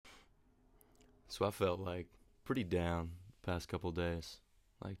So I felt like pretty down the past couple days,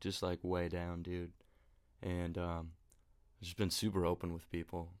 like just like way down, dude. And I've just been super open with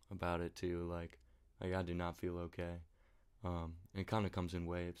people about it too. Like I do not feel okay. It kind of comes in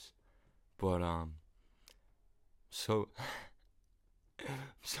waves, but so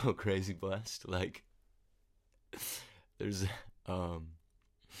so crazy blessed. Like there's um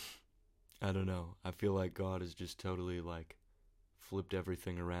I don't know. I feel like God has just totally like flipped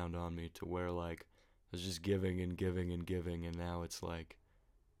everything around on me to where like I was just giving and giving and giving, and now it's like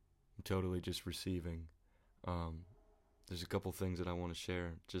I'm totally just receiving. Um, there's a couple things that I want to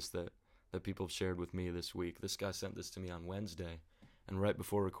share, just that people have shared with me this week. This guy sent this to me on Wednesday, and right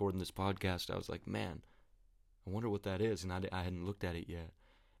before recording this podcast, I was like, man, I wonder what that is, and I hadn't looked at it yet,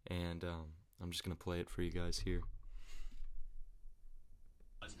 and I'm just gonna play it for you guys here.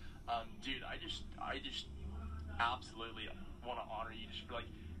 Dude, I just absolutely want to honor you just for like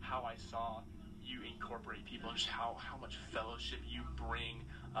how I saw you incorporate people and just how much fellowship you bring,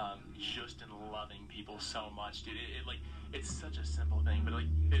 just in loving people so much, dude. It like it's such a simple thing, but like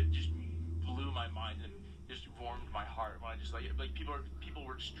it just blew my mind and just warmed my heart when I just like people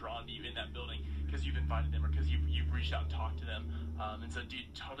were just drawn to you in that building because you've invited them or because you've reached out and talked to them, and so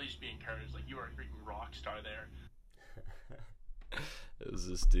dude, totally just be encouraged. Like you are a freaking rock star there. It was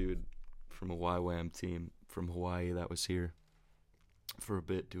this dude from a YWAM team from Hawaii that was here for a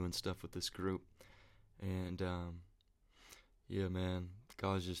bit doing stuff with this group. And yeah, man,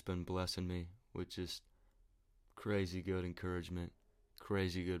 God's just been blessing me with just crazy good encouragement,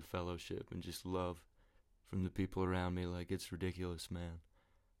 crazy good fellowship, and just love from the people around me. Like, it's ridiculous, man.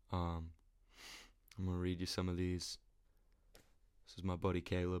 Um, I'm going to read you some of these. This is my buddy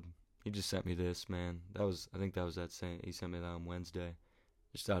Caleb. He just sent me this, man. I think that was that same, he sent me that on Wednesday.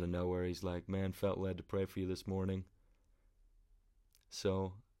 Just out of nowhere, he's like, man, felt led to pray for you this morning.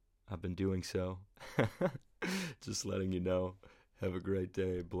 So, I've been doing so. Just letting you know. Have a great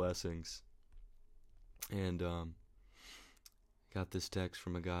day. Blessings. And, got this text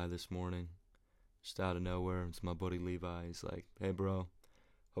from a guy this morning. Just out of nowhere. It's my buddy Levi. He's like, hey, bro.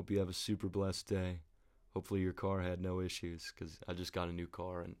 Hope you have a super blessed day. Hopefully your car had no issues, because I just got a new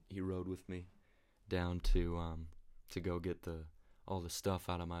car, and he rode with me down to go get all the stuff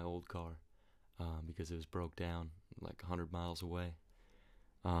out of my old car, because it was broke down like 100 miles away.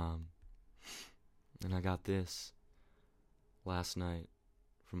 And I got this last night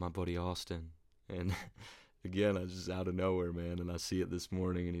from my buddy Austin, and again, I just out of nowhere, man, and I see it this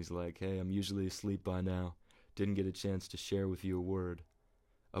morning, and he's like, hey, I'm usually asleep by now. Didn't get a chance to share with you a word.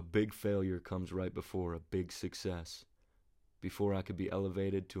 A big failure comes right before a big success. Before I could be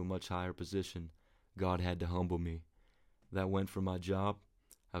elevated to a much higher position, God had to humble me. That went for my job.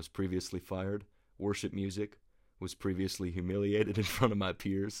 I was previously fired. Worship music. Was previously humiliated in front of my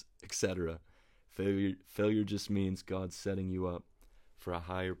peers, etc. Failure just means God's setting you up for a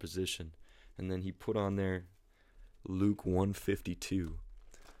higher position. And then he put on there Luke 152.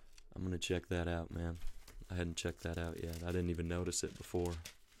 I'm going to check that out, man. I hadn't checked that out yet. I didn't even notice it before.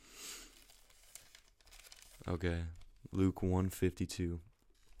 Okay, Luke 152.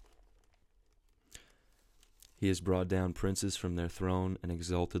 He has brought down princes from their throne and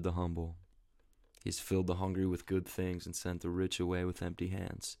exalted the humble. He has filled the hungry with good things and sent the rich away with empty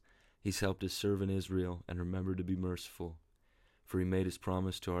hands. He's helped his servant Israel and remembered to be merciful. For he made his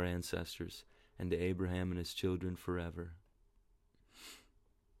promise to our ancestors and to Abraham and his children forever.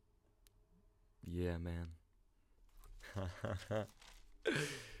 Yeah, man.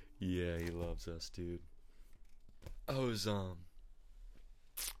 Yeah, he loves us, dude. I was,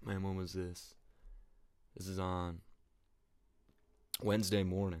 man, when was this? This is on Wednesday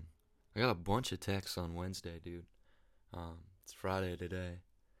morning. I got a bunch of texts on Wednesday, dude. It's Friday today.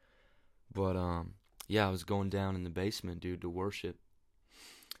 But, yeah, I was going down in the basement, dude, to worship.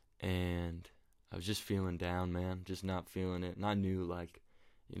 And I was just feeling down, man. Just not feeling it. And I knew, like,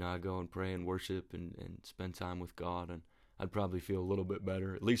 I'd go and pray and worship and spend time with God. And I'd probably feel a little bit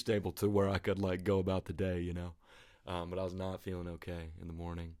better. At least able to where I could, like, go about the day, But I was not feeling okay in the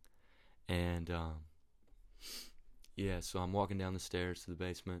morning. And, yeah, so I'm walking down the stairs to the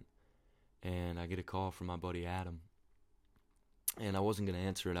basement, and I get a call from my buddy Adam. And I wasn't going to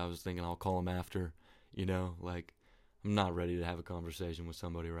answer it. I was thinking I'll call him after, like, I'm not ready to have a conversation with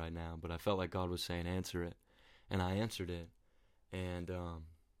somebody right now. But I felt like God was saying answer it. And I answered it. And,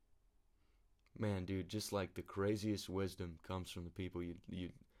 man, dude, just like the craziest wisdom comes from the people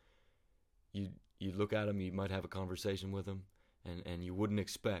you look at them, you might have a conversation with them, and you wouldn't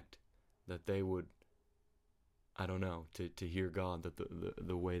expect that they would, I don't know, to hear God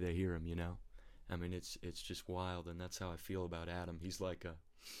the way they hear him, I mean, it's just wild, and that's how I feel about Adam. He's like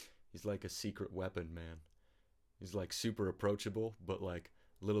He's like a secret weapon, man. He's like super approachable, but like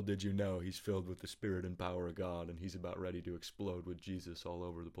little did you know he's filled with the spirit and power of God, and he's about ready to explode with Jesus all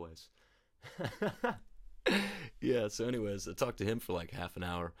over the place. Yeah, so anyways, I talked to him for like half an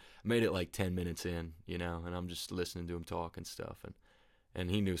hour. I made it like 10 minutes in, and I'm just listening to him talk and stuff, and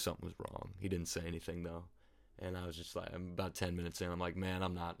he knew something was wrong. He didn't say anything though. And I was just like, I'm about 10 minutes in. I'm like, man,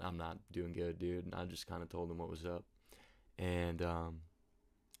 I'm not doing good, dude. And I just kind of told him what was up. And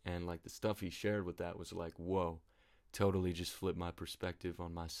like the stuff he shared with that was like, whoa, totally just flipped my perspective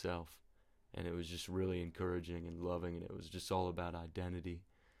on myself. And it was just really encouraging and loving, and it was just all about identity.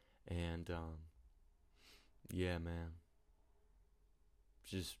 And yeah, man,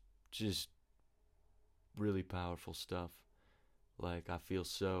 just really powerful stuff. Like I feel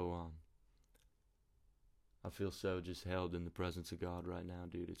so just held in the presence of God right now,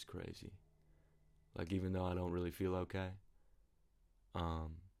 dude. It's crazy. Like even though I don't really feel okay, I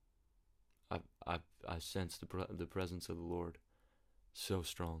sense the presence of the Lord so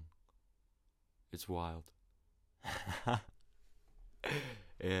strong. It's wild.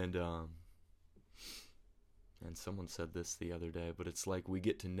 and someone said this the other day, but it's like we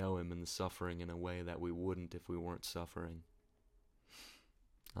get to know him in the suffering in a way that we wouldn't if we weren't suffering.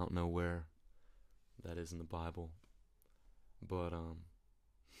 I don't know where that is in the Bible, but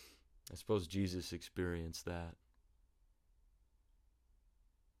I suppose Jesus experienced that.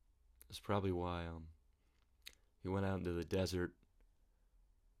 That's probably why he went out into the desert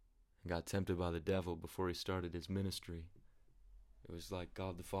and got tempted by the devil before he started his ministry. It was like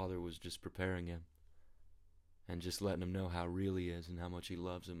God the Father was just preparing him and just letting him know how real he is and how much he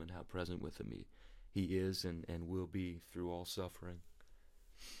loves him and how present with him he is and will be through all suffering.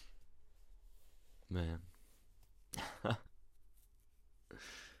 Man.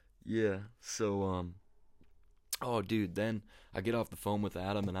 Yeah, so oh dude, then I get off the phone with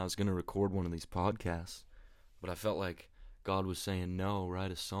Adam and I was going to record one of these podcasts, but I felt like God was saying no,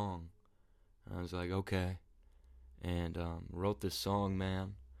 write a song. And I was like, okay. And wrote this song,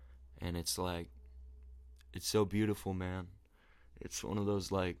 man, and it's like, it's so beautiful, man. It's one of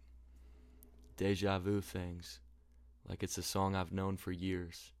those like deja vu things. Like it's a song I've known for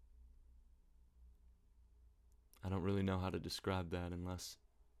years. I don't really know how to describe that unless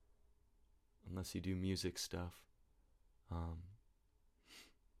you do music stuff.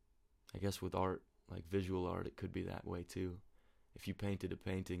 I guess with art, like visual art, it could be that way too. If you painted a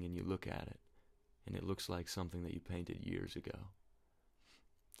painting and you look at it, and it looks like something that you painted years ago.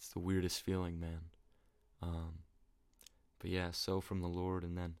 It's the weirdest feeling, man. But yeah, so from the Lord,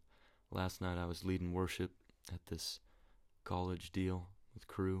 and then last night I was leading worship at this college deal with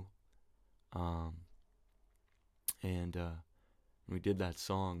Crew. And we did that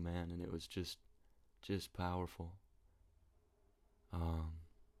song, man, and it was just powerful.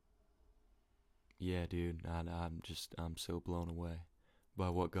 Yeah, dude, I'm so blown away by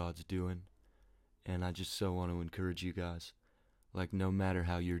what God's doing, and I just so want to encourage you guys, like no matter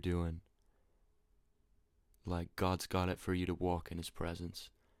how you're doing, like God's got it for you to walk in his presence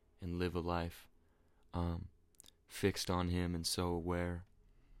and live a life fixed on him and so aware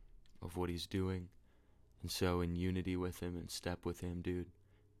of what he's doing and so in unity with him and step with him, dude,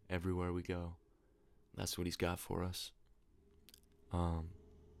 everywhere we go. That's what he's got for us. And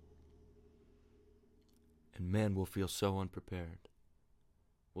man, we'll feel so unprepared.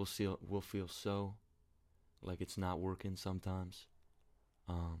 We'll feel so like it's not working sometimes.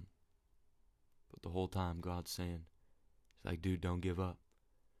 But the whole time God's saying, he's like, dude, don't give up.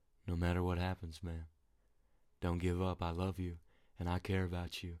 No matter what happens, man. Don't give up. I love you and I care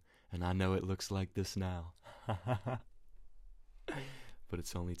about you. And I know it looks like this now. But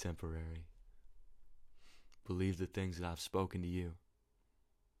it's only temporary. Believe the things that I've spoken to you.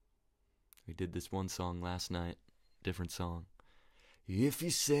 We did this one song last night, different song. If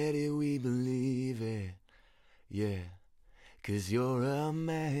you said it, we believe it, yeah, 'cause you're a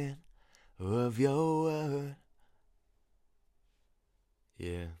man of your word.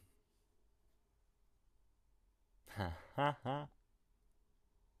 Yeah.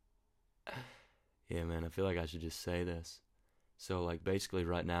 Yeah, man, I feel like I should just say this. So, like, basically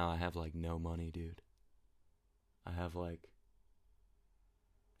right now I have, like, no money, dude. I have, like,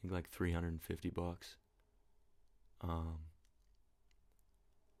 I think, like, $350. I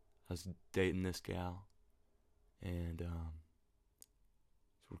was dating this gal, and, so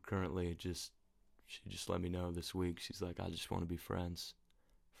we're currently she just let me know this week. She's like, I just want to be friends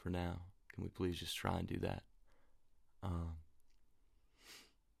for now. Can we please just try and do that?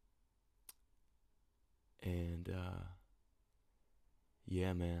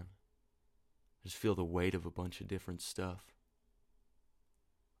 Yeah, man. I just feel the weight of a bunch of different stuff.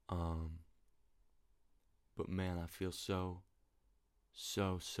 But man, I feel so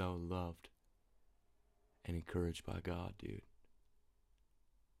loved and encouraged by God, dude.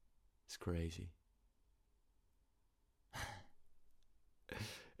 It's crazy.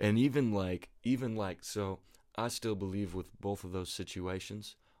 And even like, so I still believe with both of those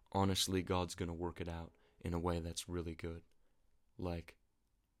situations, honestly, God's gonna work it out in a way that's really good. Like,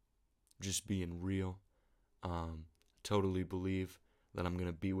 just being real. Totally believe that I'm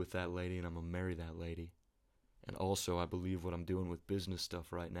gonna be with that lady and I'm gonna marry that lady. And also, I believe what I'm doing with business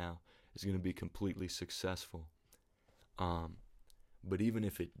stuff right now is gonna be completely successful. But even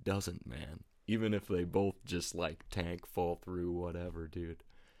if it doesn't, man, even if they both just like tank, fall through, whatever, dude,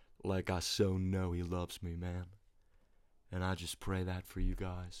 like I so know He loves me, man. And I just pray that for you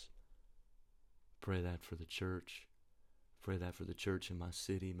guys. Pray that for the church. Pray that for the church in my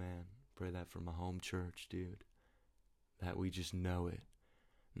city, man. Pray that for my home church, dude. That we just know it.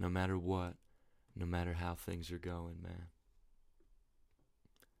 No matter what. No matter how things are going, man.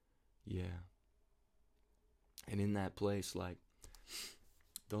 Yeah. And in that place, like,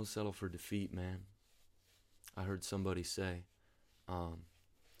 don't settle for defeat, man. I heard somebody say,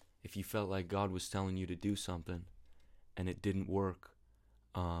 if you felt like God was telling you to do something and it didn't work,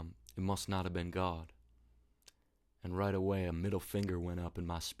 it must not have been God. And right away, a middle finger went up in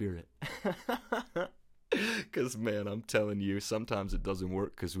my spirit. Because, man, I'm telling you, sometimes it doesn't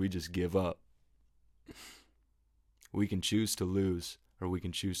work because we just give up. We can choose to lose or we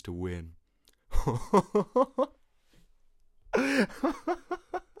can choose to win.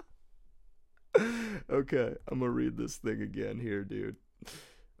 Okay, I'm gonna read this thing again here, dude.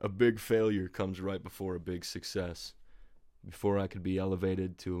 A big failure comes right before a big success. Before I could be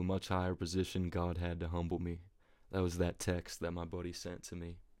elevated to a much higher position, God had to humble me. That was that text that my buddy sent to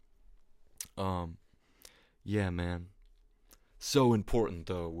me. Yeah, man. So important,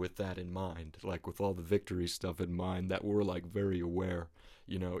 though, with that in mind, like with all the victory stuff in mind, that we're like very aware,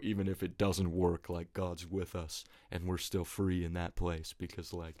 you know, even if it doesn't work, like God's with us and we're still free in that place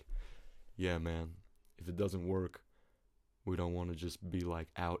because, like, yeah, man, if it doesn't work, we don't want to just be like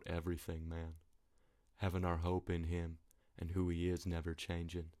out everything, man. Having our hope in Him and who He is never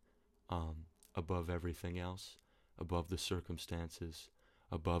changing, above everything else, above the circumstances,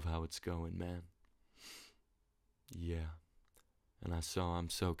 above how it's going, man. Yeah. And I'm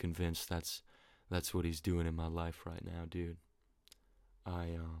so convinced that's what He's doing in my life right now, dude.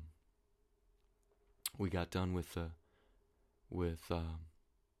 We got done with the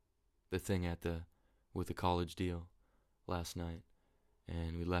thing with the college deal last night,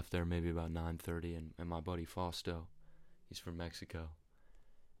 and we left there maybe about 9:30, and my buddy Fausto, he's from Mexico,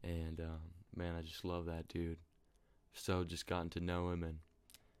 and man, I just love that dude. So just gotten to know him, and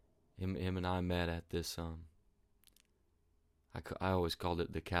him and I met at this I always called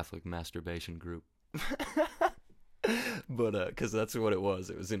it the Catholic masturbation group. But, because that's what it was.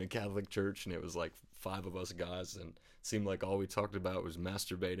 It was in a Catholic church, and it was like 5 of us guys, and it seemed like all we talked about was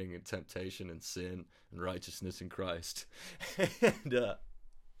masturbating and temptation and sin and righteousness in Christ. And,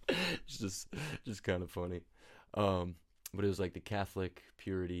 it's just kind of funny. But it was like the Catholic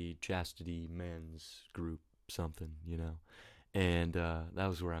Purity, Chastity, Men's group, something, you know. And, that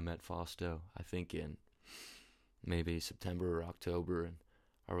was where I met Fausto, I think in maybe September or October, and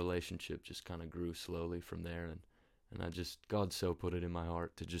our relationship just kind of grew slowly from there, and God so put it in my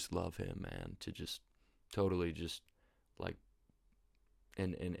heart to just love him, man, to just totally just like,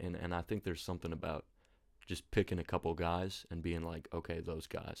 and I think there's something about just picking a couple guys and being like, okay, those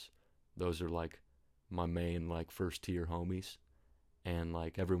guys, those are like my main like first tier homies, and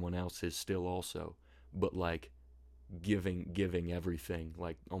like everyone else is still also, but like giving everything,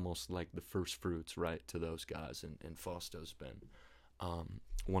 like almost like the first fruits, right, to those guys, and Fausto's been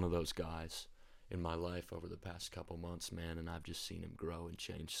one of those guys in my life over the past couple months, man, and I've just seen him grow and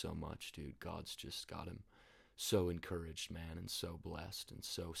change so much, dude. God's just got him so encouraged, man, and so blessed, and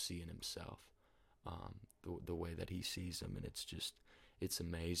so seeing himself, the way that he sees him, and it's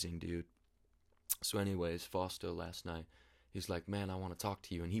amazing, dude. So anyways, Fausto last night, he's like, man, I want to talk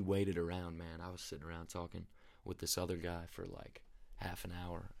to you, and he waited around, man. I was sitting around talking with this other guy for like half an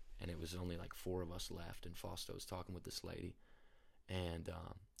hour, and it was only like 4 of us left, and Fausto was talking with this lady, and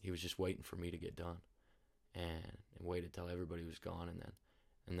he was just waiting for me to get done, and waited till everybody was gone, and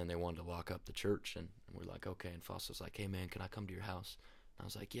then they wanted to lock up the church, and we're like, okay, and Fausto's like, hey man, can I come to your house? And I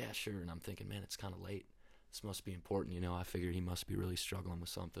was like, yeah, sure. And I'm thinking, man, it's kind of late, this must be important, you know. I figured he must be really struggling with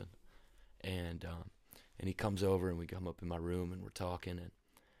something, and he comes over, and we come up in my room, and we're talking,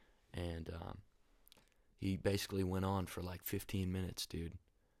 and he basically went on for like 15 minutes, dude,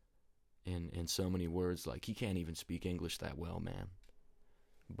 in so many words. Like, he can't even speak English that well, man.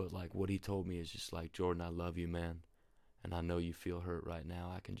 But like what he told me is just like, Jordan, I love you, man, and I know you feel hurt right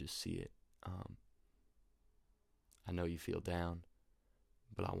now. I can just see it. I know you feel down,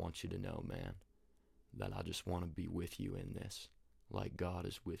 but I want you to know, man, that I just want to be with you in this, like God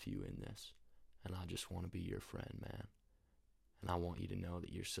is with you in this, and I just want to be your friend, man. And I want you to know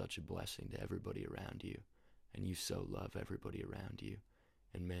that you're such a blessing to everybody around you, and you so love everybody around you.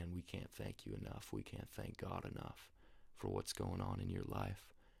 And man, we can't thank you enough. We can't thank God enough for what's going on in your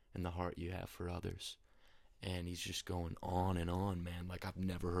life and the heart you have for others. And he's just going on and on, man. Like, I've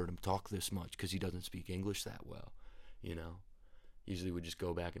never heard him talk this much, because he doesn't speak English that well, you know. Usually we just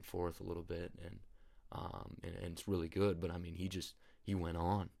go back and forth a little bit, and it's really good. But I mean, he went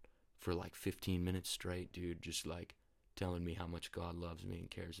on for like 15 minutes straight, dude, just like telling me how much God loves me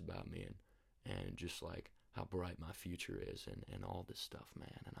and cares about me, and just like how bright my future is, and all this stuff,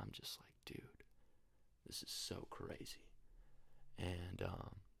 man. And I'm just like, dude, this is so crazy. And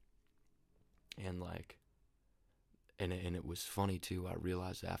it was funny too. I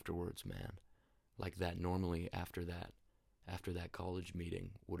realized afterwards, man, like that normally after that college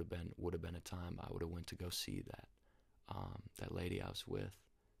meeting would have been a time I would have went to go see that lady I was with,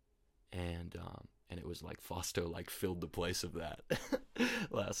 and it was like Fausto like filled the place of that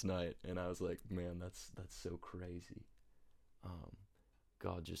last night, and I was like, man, that's so crazy.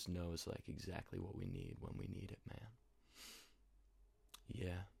 God just knows like exactly what we need when we need it, man.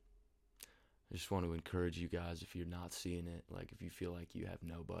 Yeah. I just want to encourage you guys, if you're not seeing it, like if you feel like you have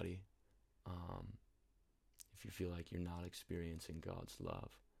nobody, if you feel like you're not experiencing God's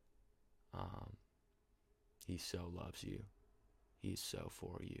love, he so loves you. He's so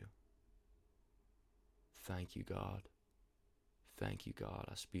for you. Thank you, God. Thank you, God.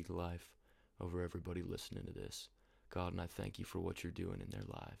 I speak life over everybody listening to this. God, and I thank you for what you're doing in their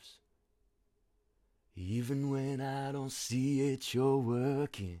lives. Even when I don't see it, you're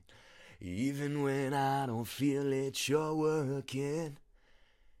working. Even when I don't feel it, you're working.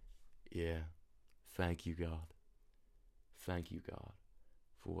 Yeah. Thank you, God. Thank you, God,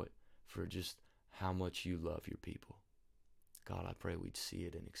 for just how much you love your people. God, I pray we'd see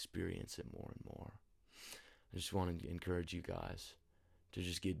it and experience it more and more. I just want to encourage you guys to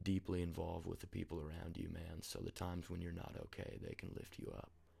just get deeply involved with the people around you, man, so the times when you're not okay, they can lift you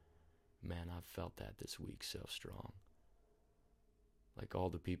up. Man, I've felt that this week so strong. Like all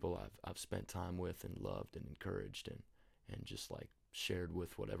the people I've spent time with and loved and encouraged and just like shared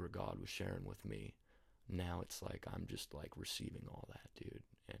with whatever God was sharing with me. Now it's like I'm just like receiving all that, dude.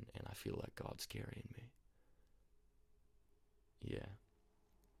 And I feel like God's carrying me. Yeah.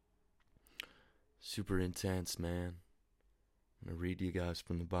 Super intense, man. I'm going to read to you guys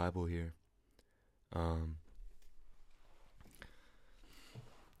from the Bible here.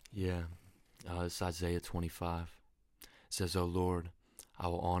 It's Isaiah 25. It says, O Lord, I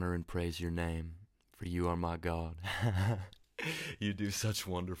will honor and praise your name, for you are my God. You do such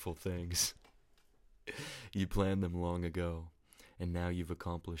wonderful things. You planned them long ago, and now you've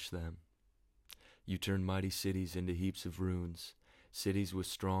accomplished them. You turn mighty cities into heaps of ruins. Cities with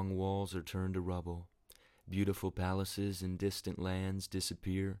strong walls are turned to rubble. Beautiful palaces in distant lands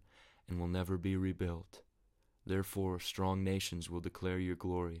disappear and will never be rebuilt. Therefore, strong nations will declare your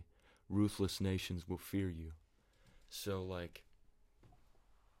glory. Ruthless nations will fear you. So, like,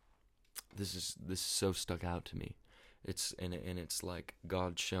 this is so stuck out to me. It's like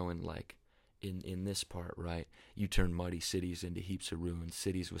God showing, like, in this part, right? You turn mighty cities into heaps of ruins.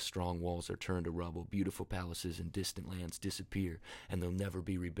 Cities with strong walls are turned to rubble. Beautiful palaces in distant lands disappear, and they'll never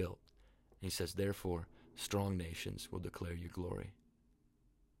be rebuilt. And he says, therefore, strong nations will declare your glory.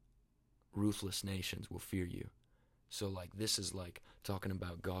 Ruthless nations will fear you. So, like, this is, like, talking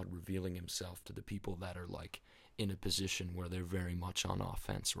about God revealing himself to the people that are, like, in a position where they're very much on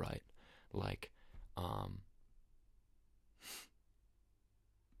offense, right? Like,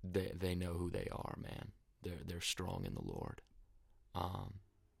 they know who they are, man. They're strong in the Lord. A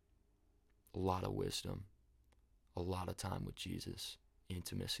lot of wisdom, a lot of time with Jesus,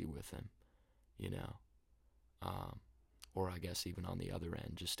 intimacy with him, you know. Or I guess even on the other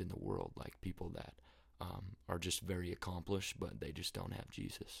end, just in the world, like people that are just very accomplished, but they just don't have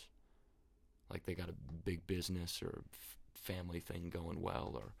Jesus. Like they got a big business or family thing going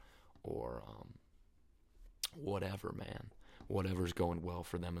well, or whatever, man. Whatever's going well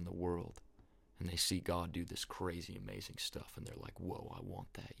for them in the world. And they see God do this crazy, amazing stuff, and they're like, whoa, I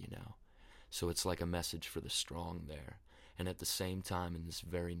want that, you know? So it's like a message for the strong there. And at the same time, in this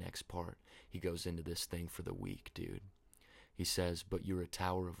very next part, he goes into this thing for the weak, dude. He says, but you're a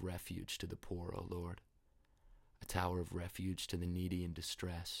tower of refuge to the poor, O Lord. A tower of refuge to the needy in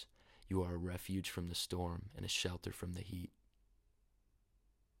distress. You are a refuge from the storm and a shelter from the heat.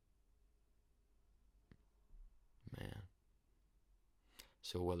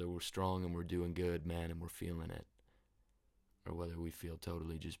 So whether we're strong and we're doing good, man, and we're feeling it, or whether we feel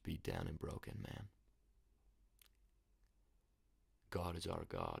totally just beat down and broken, man, God is our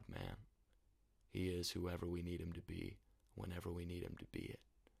God, man. He is whoever we need him to be, whenever we need him to be it.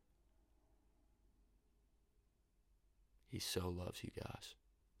 He so loves you guys.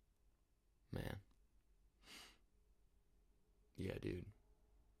 Man. Yeah, dude.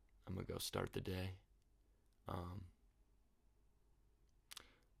 I'm gonna go start the day. I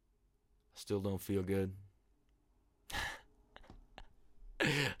still don't feel good.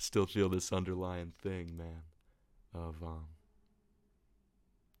 Still feel this underlying thing, man, of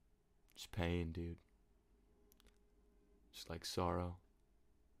just pain, dude. Just like sorrow.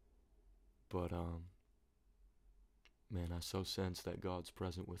 But man, I so sense that God's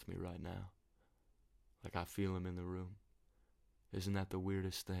present with me right now. Like I feel him in the room. Isn't that the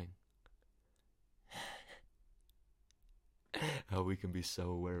weirdest thing? How we can be so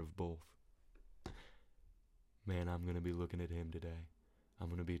aware of both. Man, I'm going to be looking at him today. I'm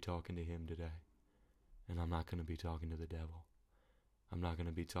going to be talking to him today. And I'm not going to be talking to the devil. I'm not going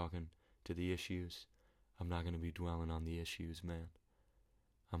to be talking to the issues. I'm not going to be dwelling on the issues, man.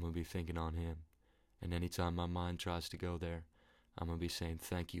 I'm going to be thinking on him. And anytime my mind tries to go there, I'm going to be saying,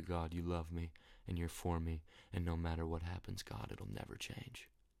 thank you, God, you love me, and you're for me, and no matter what happens, God, it'll never change.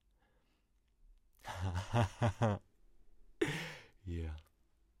 Yeah.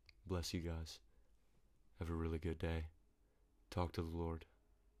 Bless you guys. Have a really good day. Talk to the Lord.